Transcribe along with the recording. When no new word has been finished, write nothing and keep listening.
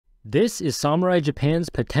This is Samurai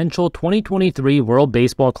Japan's potential 2023 World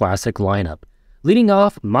Baseball Classic lineup. Leading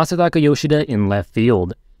off, Masataka Yoshida in left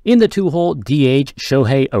field. In the two-hole, DH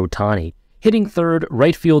Shohei Ohtani. Hitting third,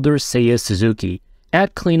 right fielder Seiya Suzuki.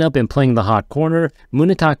 At cleanup and playing the hot corner,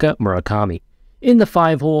 Munetaka Murakami. In the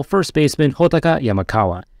five-hole, first baseman Hotaka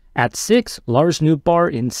Yamakawa. At six, Lars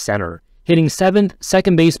Nootbaar in center. Hitting seventh,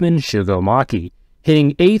 second baseman Shugo Maki.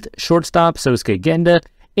 Hitting eighth, shortstop Sosuke Genda.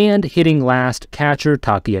 And hitting last, catcher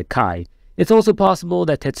Takuya Kai. It's also possible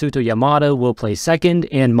that Tetsuto Yamada will play second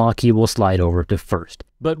and Maki will slide over to first.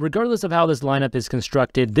 But regardless of how this lineup is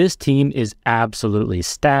constructed, this team is absolutely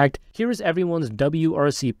stacked. Here is everyone's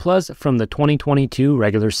WRC Plus from the 2022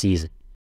 regular season.